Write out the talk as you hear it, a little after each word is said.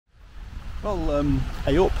Well,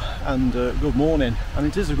 hey up and good morning, and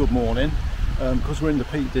it is a good morning because we're in the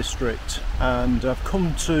Peak District and I've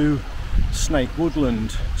come to Snake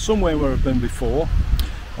Woodland, somewhere where I've been before.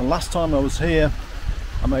 And last time I was here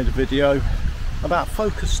I made a video about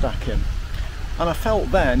focus stacking, and I felt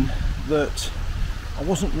then that I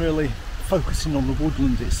wasn't really focusing on the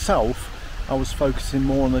woodland itself, I was focusing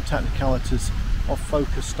more on the technicalities of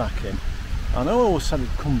focus stacking. And I always said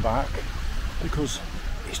I'd come back because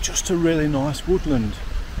it's just a really nice woodland,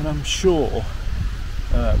 and I'm sure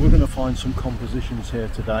we're going to find some compositions here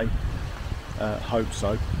today. Hope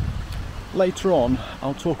so. Later on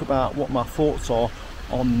I'll talk about what my thoughts are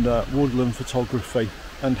on woodland photography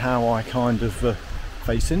and how I kind of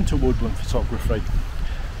face into woodland photography.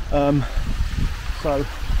 So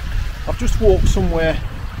I've just walked somewhere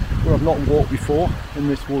where I've not walked before in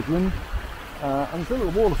this woodland, and there's a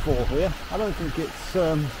little waterfall here. I don't think it's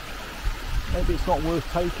maybe it's not worth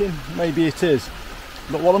taking, maybe it is.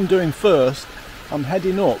 But what I'm doing first, I'm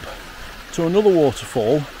heading up to another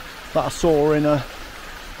waterfall that I saw in a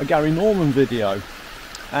Gary Norman video,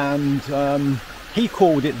 and he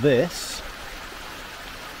called it this.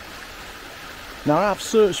 Now I've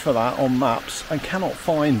searched for that on maps and cannot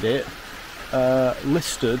find it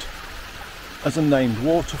listed as a named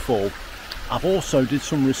waterfall. I've also did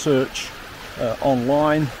some research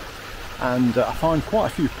online, and I found quite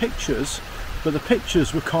a few pictures, but the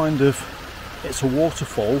pictures were kind of, it's a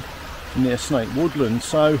waterfall near Snake Woodland,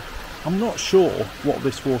 so I'm not sure what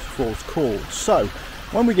this waterfall is called. So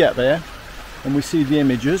when we get there and we see the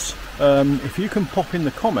images, if you can pop in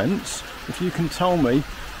the comments, if you can tell me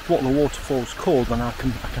what the waterfall's called, then I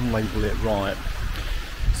can label it right.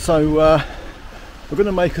 So we're going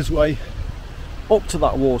to make us way up to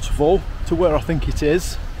that waterfall, to where I think it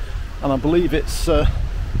is, and I believe it's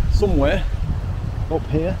somewhere up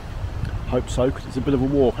here. Hope so, because it's a bit of a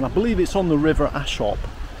walk, and I believe it's on the river Ashop,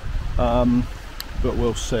 but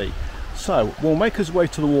we'll see. So we'll make us way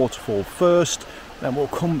to the waterfall first, then we'll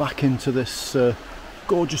come back into this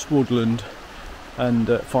gorgeous woodland and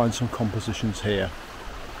find some compositions here.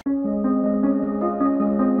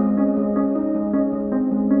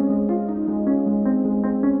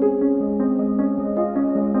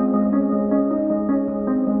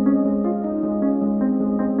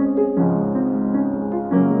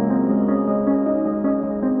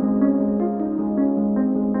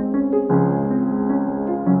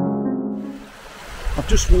 I've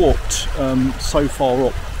just walked so far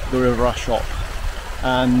up the river Ashop,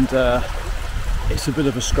 and it's a bit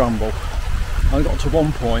of a scramble. I got to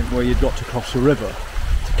one point where you'd got to cross the river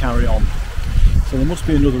to carry on, so there must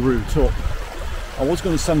be another route up. I was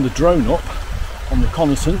going to send the drone up on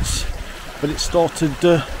reconnaissance, but it started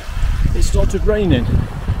raining.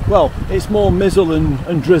 Well, it's more mizzle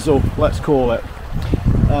and drizzle, let's call it.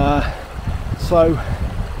 So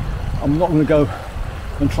I'm not going to go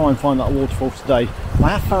and try and find that waterfall today. I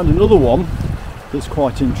have found another one that's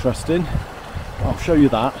quite interesting. I'll show you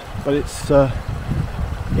that, but it's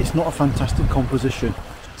not a fantastic composition.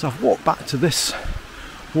 So I've walked back to this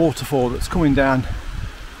waterfall that's coming down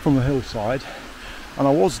from the hillside, and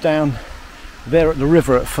I was down there at the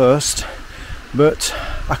river at first, but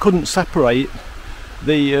I couldn't separate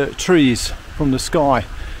the trees from the sky.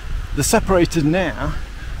 They're separated now,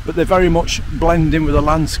 but they're very much blending with the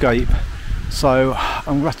landscape. So I'm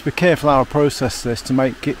going to have to be careful how I process this to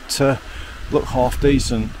make it look half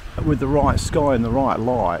decent. With the right sky and the right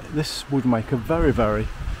light, this would make a very, very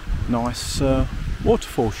nice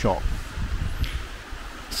waterfall shot.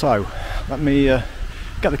 So let me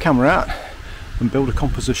get the camera out and build a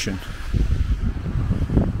composition.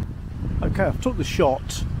 Okay, I've took the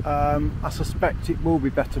shot. I suspect it will be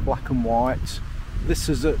better black and white. This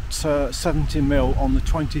is at 70mm on the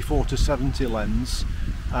 24-70 lens.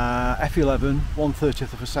 F11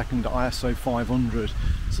 1/30th of a second ISO 500,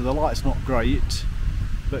 so the light's not great,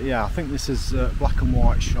 but yeah, I think this is a black and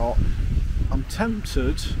white shot. I'm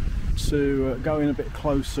tempted to go in a bit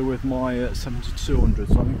closer with my 70-200,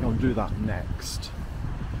 so I think I'll do that next.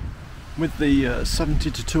 With the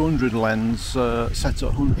 70-200 lens set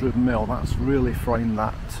at 100mm, that's really framed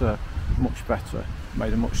that much better,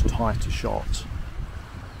 made a much tighter shot.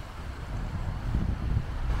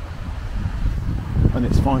 And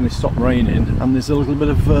it's finally stopped raining, and there's a little bit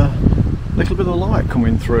of light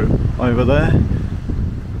coming through over there.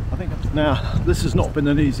 I think now this has not been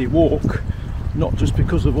an easy walk, not just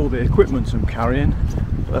because of all the equipment I'm carrying,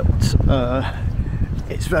 but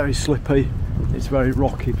it's very slippy, it's very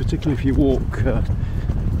rocky, particularly if you walk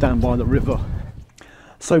down by the river.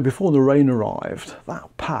 So before the rain arrived,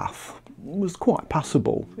 that path was quite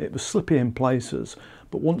passable. It was slippy in places,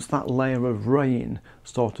 but once that layer of rain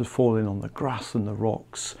started falling on the grass and the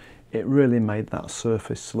rocks, it really made that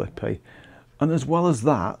surface slippy. And as well as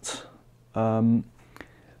that, the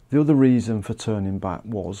other reason for turning back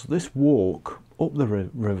was this walk up the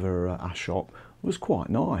river at Ashop was quite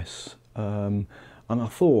nice, and I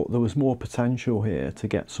thought there was more potential here to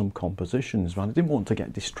get some compositions, and I didn't want to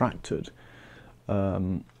get distracted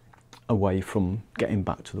away from getting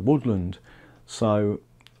back to the woodland. So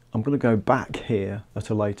I'm going to go back here at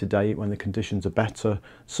a later date when the conditions are better,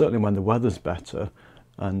 certainly when the weather's better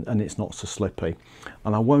and it's not so slippy.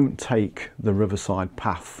 And I won't take the riverside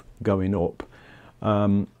path going up.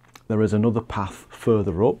 There is another path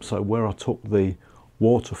further up, so where I took the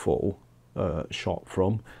waterfall shot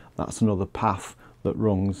from, that's another path that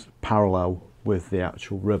runs parallel with the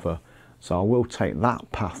actual river. So I will take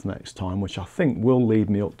that path next time, which I think will lead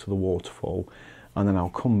me up to the waterfall, and then I'll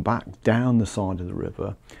come back down the side of the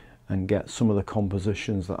river and get some of the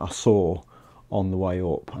compositions that I saw on the way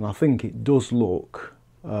up. And I think it does look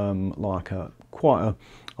like quite a,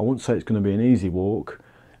 I wouldn't say it's going to be an easy walk,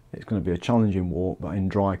 it's going to be a challenging walk, but in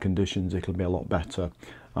dry conditions it'll be a lot better.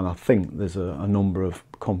 And I think there's a number of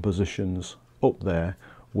compositions up there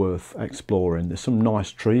worth exploring. There's some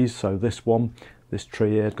nice trees, so this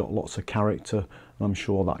tree here has got lots of character, and I'm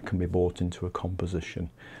sure that can be brought into a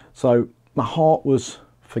composition. So my heart was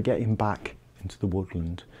for getting back into the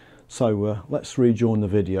woodland. So let's rejoin the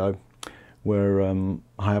video where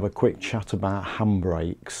I have a quick chat about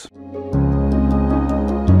handbrakes.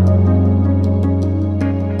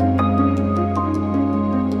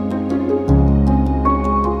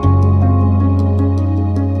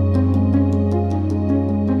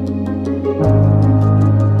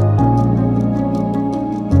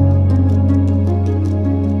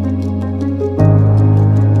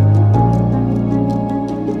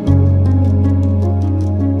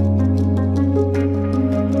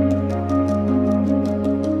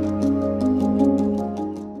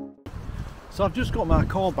 So I've just got my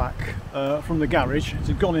car back from the garage. It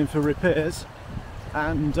had gone in for repairs,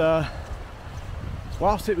 and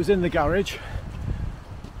whilst it was in the garage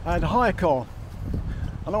I had a hire car,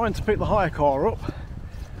 and I went to pick the hire car up,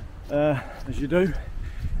 as you do.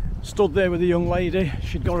 Stood there with a young lady,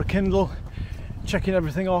 she'd got a Kindle, checking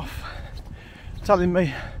everything off, telling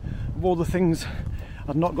me of all the things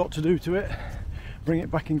I'd not got to do to it, bring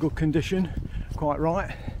it back in good condition, quite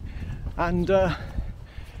right. And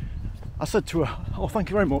I said to her, oh,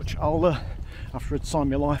 thank you very much, I'll, after I'd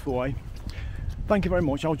signed my life away, thank you very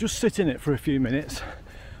much, I'll just sit in it for a few minutes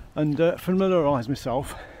and familiarise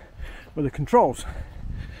myself with the controls.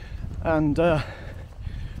 And so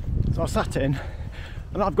I sat in,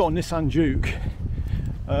 and I've got a Nissan Juke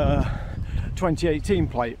 2018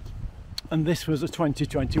 plate, and this was a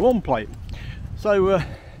 2021 plate, so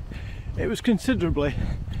it was considerably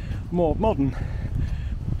more modern.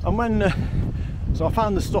 And when so I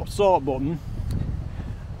found the stop start button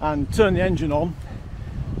and turned the engine on,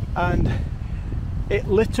 and it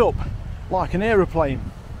lit up like an aeroplane.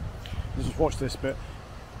 Just watch this bit.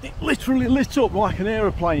 It literally lit up like an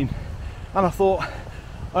aeroplane, and I thought,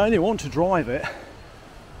 I only want to drive it,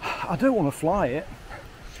 I don't want to fly it.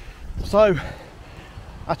 So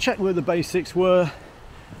I checked where the basics were,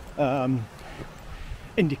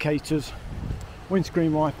 indicators,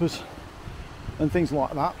 windscreen wipers and things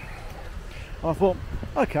like that. I thought,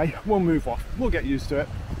 okay, we'll move off, we'll get used to it.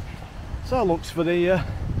 So I looked for the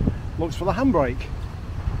handbrake,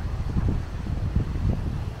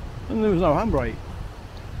 and there was no handbrake.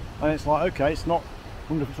 And it's like, okay, it's not,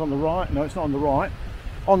 I wonder if it's on the right. No, it's not on the right.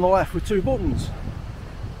 On the left with two buttons,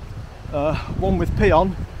 one with P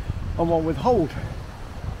on and one with hold.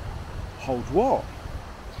 Hold what?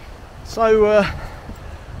 So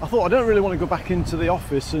I thought, I don't really want to go back into the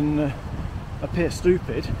office and appear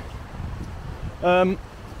stupid.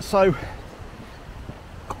 So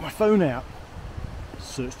got my phone out,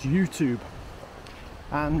 searched YouTube,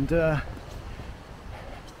 and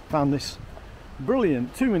found this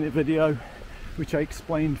brilliant 2-minute video which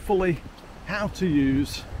explained fully how to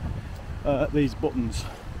use these buttons,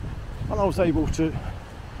 and I was able to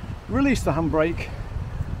release the handbrake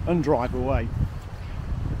and drive away.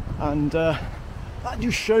 And that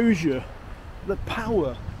just shows you the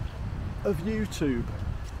power of YouTube,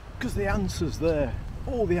 because the answer's there,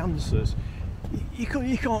 all the answers. You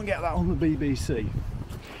can't get that on the BBC,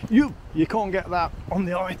 you can't get that on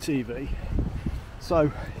the ITV.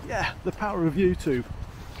 So yeah, the power of YouTube.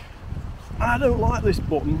 And I don't like this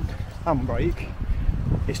button handbrake,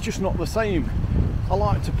 it's just not the same. I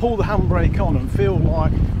like to pull the handbrake on and feel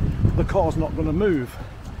like the car's not going to move,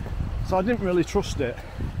 so I didn't really trust it.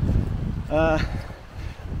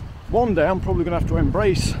 One day I'm probably going to have to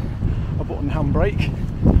embrace a button handbrake,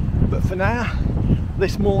 but for now,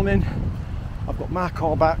 this morning, I've got my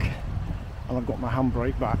car back and I've got my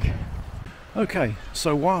handbrake back. Okay,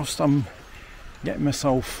 so whilst I'm getting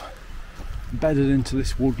myself bedded into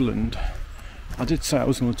this woodland, I did say I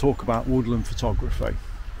was going to talk about woodland photography,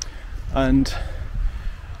 and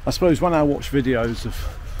I suppose when I watch videos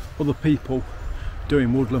of other people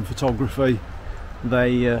doing woodland photography,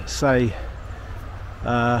 they say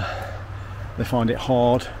they find it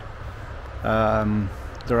hard,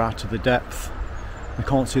 they're out of the depth, they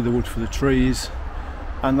can't see the wood for the trees,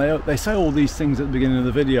 and they say all these things at the beginning of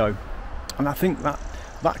the video, and I think that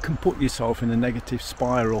can put yourself in a negative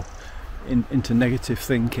spiral, into negative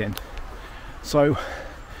thinking. So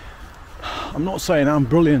I'm not saying I'm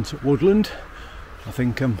brilliant at woodland, I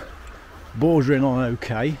think I'm bordering on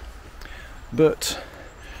okay, but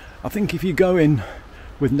I think if you go in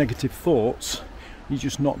with negative thoughts, you're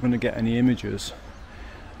just not going to get any images.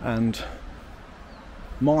 And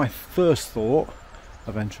my first thought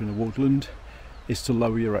of entering a woodland is to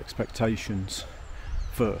lower your expectations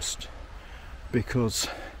first, because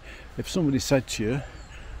if somebody said to you,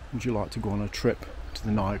 would you like to go on a trip to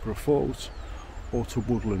the Niagara Falls or to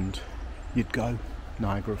Woodland, you'd go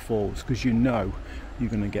Niagara Falls, because you know you're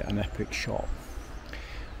going to get an epic shot.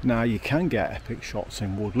 Now, you can get epic shots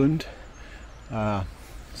in Woodland,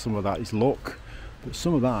 some of that is luck, but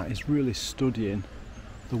some of that is really studying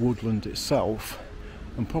the woodland itself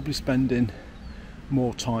and probably spending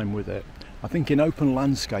more time with it. I think in open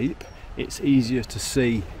landscape it's easier to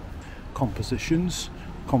see compositions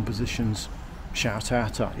shout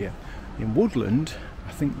out at you. In woodland,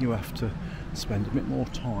 I think you have to spend a bit more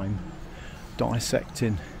time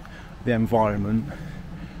dissecting the environment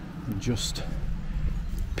and just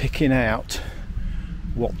picking out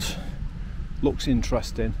what looks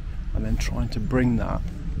interesting and then trying to bring that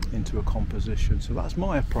into a composition. So that's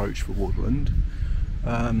my approach for woodland.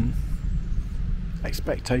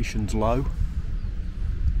 Expectations low,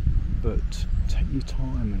 but take your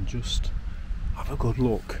time and just have a good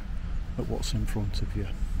look at what's in front of you.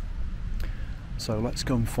 So let's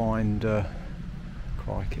go and find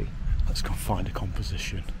crikey, let's go and find a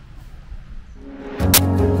composition.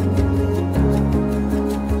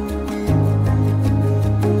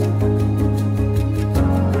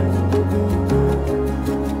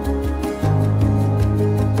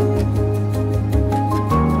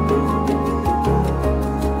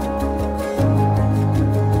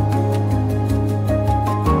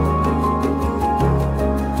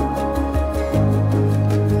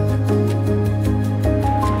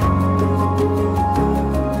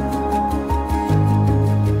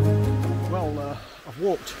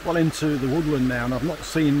 Well into the woodland now, and I've not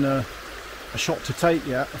seen a shot to take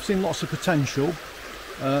yet. I've seen lots of potential,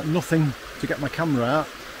 nothing to get my camera out.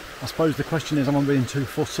 I suppose the question is, am I being too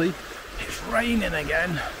fussy? It's raining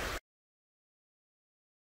again.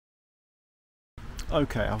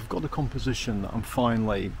 Okay, I've got a composition that I'm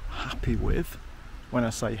finally happy with. When I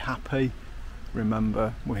say happy,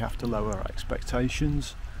 remember we have to lower our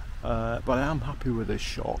expectations, but I am happy with this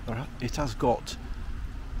shot. It has got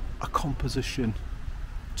a composition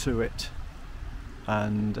to it,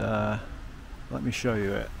 and let me show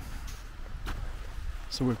you it.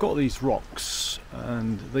 So we've got these rocks,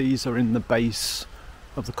 and these are in the base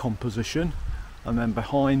of the composition, and then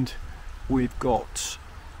behind we've got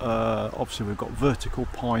obviously we've got vertical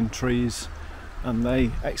pine trees, and they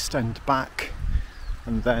extend back,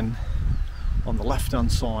 and then on the left hand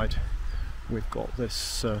side we've got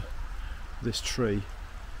this this tree,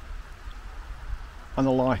 and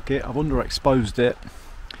I like it. I've underexposed it,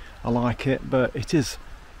 I like it, but it is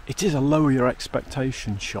a lower your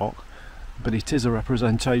expectation shot, but it is a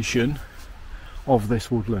representation of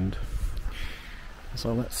this woodland.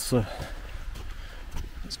 So let's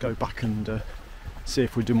go back and see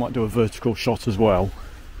if we might do a vertical shot as well.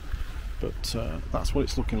 But that's what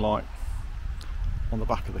it's looking like on the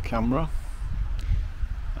back of the camera,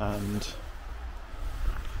 and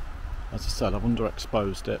as I said, I've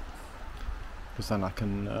underexposed it because then I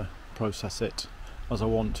can process it as I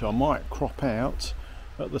want to. I might crop out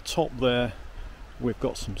at the top there, we've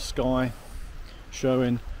got some sky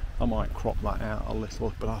showing. I might crop that out a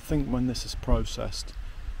little, but I think when this is processed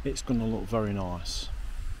it's going to look very nice.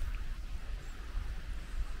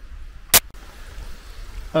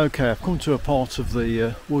 Okay, I've come to a part of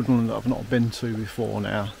the woodland that I've not been to before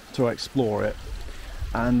now to explore it,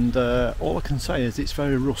 and all I can say is it's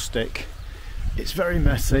very rustic, it's very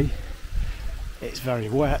messy, it's very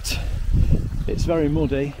wet, it's very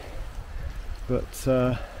muddy, but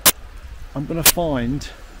I'm going to find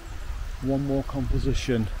one more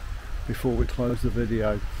composition before we close the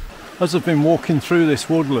video. As I've been walking through this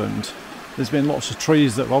woodland, there's been lots of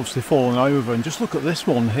trees that have obviously fallen over, and just look at this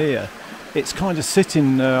one here. It's kind of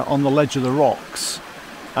sitting on the ledge of the rocks,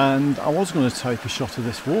 and I was going to take a shot of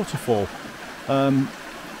this waterfall.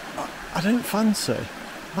 I don't fancy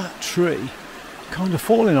that tree kind of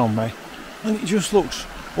falling on me, and it just looks,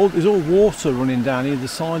 there's all water running down either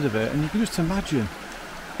side of it, and you can just imagine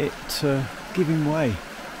it giving way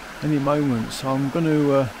any moment. So I'm going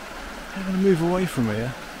to move away from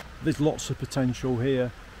here. There's lots of potential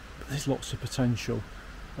here, but there's lots of potential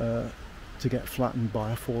to get flattened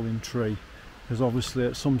by a falling tree, because obviously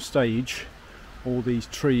at some stage all these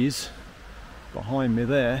trees behind me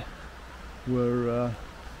there were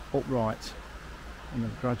upright, and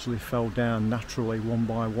have gradually fell down naturally one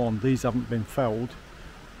by one. These haven't been felled,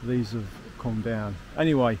 these have come down.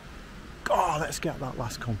 Anyway, let's get that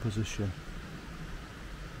last composition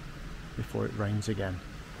before it rains again.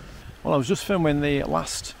 Well, I was just filming the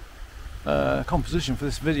last composition for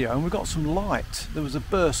this video, and we got some light. There was a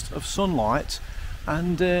burst of sunlight,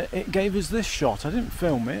 and it gave us this shot. I didn't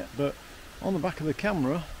film it, but on the back of the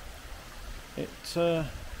camera it's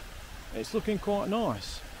looking quite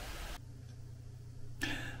nice.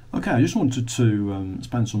 Okay, I just wanted to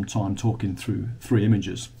spend some time talking through 3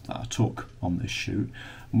 images that I took on this shoot,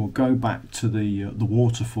 and we'll go back to the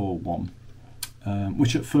waterfall one,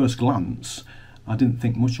 which at first glance I didn't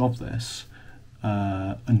think much of this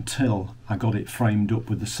until I got it framed up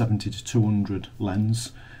with the 70-200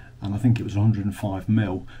 lens, and I think it was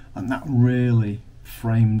 105mm, and that really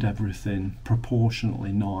framed everything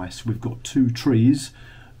proportionately nice. We've got 2 trees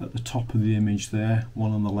at the top of the image there,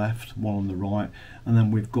 one on the left, one on the right, and then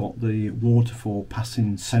we've got the waterfall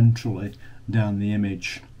passing centrally down the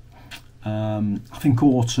image. I think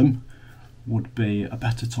autumn would be a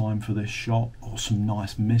better time for this shot, or some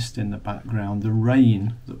nice mist in the background. The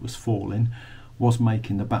rain that was falling was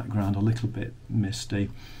making the background a little bit misty,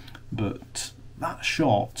 but that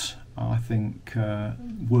shot I think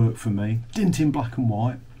worked for me. Didn't in black and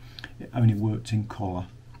white, it only worked in colour.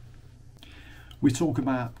 We talk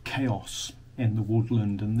about chaos in the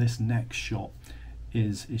woodland, and this next shot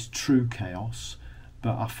is true chaos,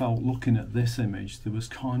 but I felt looking at this image there was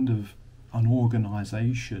kind of an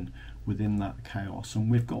organisation within that chaos, and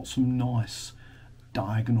we've got some nice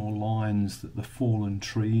diagonal lines that the fallen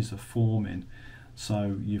trees are forming.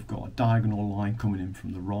 So you've got a diagonal line coming in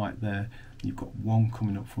from the right there, you've got one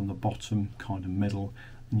coming up from the bottom kind of middle,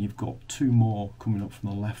 and you've got 2 more coming up from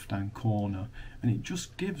the left hand corner, and it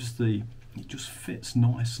just fits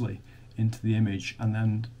nicely into the image. And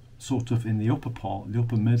then sort of in the upper part, the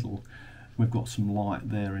upper middle, we've got some light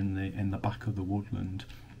there in the back of the woodland,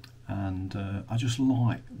 and I just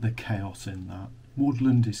like the chaos in that.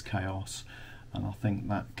 Woodland is chaos, and I think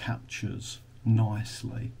that captures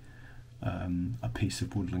nicely a piece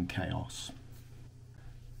of woodland chaos.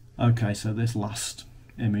 Okay, so this last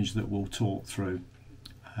image that we'll talk through,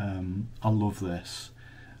 I love this.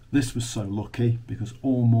 This was so lucky because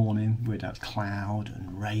all morning we'd had cloud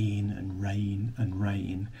and rain and rain and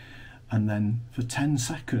rain, and then for 10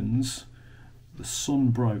 seconds the sun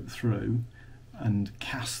broke through and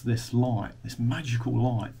cast this light, this magical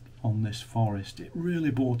light on this forest. It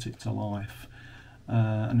really brought it to life.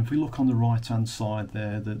 And if we look on the right hand side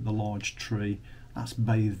there, the large tree, that's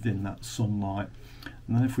bathed in that sunlight.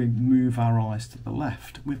 And then if we move our eyes to the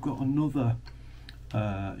left, we've got another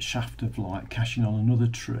shaft of light casting on another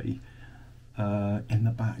tree in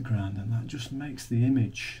the background, and that just makes the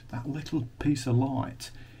image, that little piece of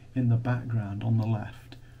light in the background on the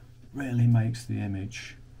left really makes the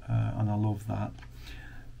image, and I love that.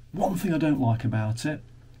 One thing I don't like about it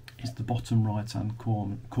is the bottom right hand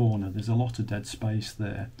corner. There's a lot of dead space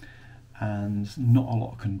there, and not a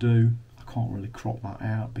lot I can do. I can't really crop that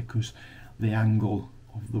out because the angle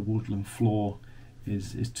of the woodland floor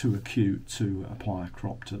is too acute to apply a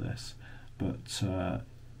crop to this, but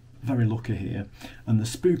very lucky here. And the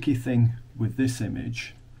spooky thing with this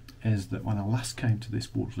image is that when I last came to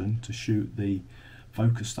this woodland to shoot the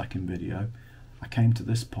focus stacking video, I came to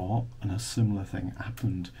this part and a similar thing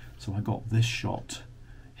happened. So I got this shot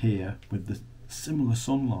here with the similar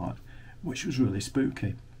sunlight, which was really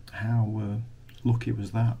spooky. How lucky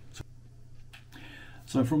was that?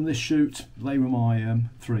 So from this shoot, they were my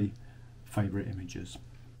 3 favourite images.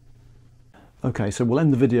 Okay, so we'll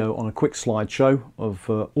end the video on a quick slideshow of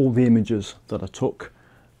all the images that I took.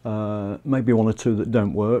 Maybe 1 or 2 that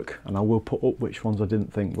don't work, and I will put up which ones I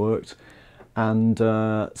didn't think worked. And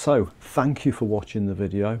so thank you for watching the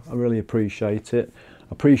video. I really appreciate it.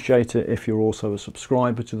 Appreciate it if you're also a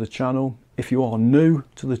subscriber to the channel. If you are new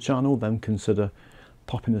to the channel, then consider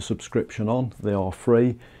popping a subscription on. They are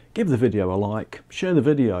free. Give the video a like, share the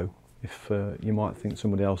video if you might think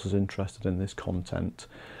somebody else is interested in this content.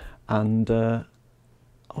 And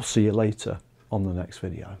I'll see you later on the next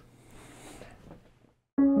video.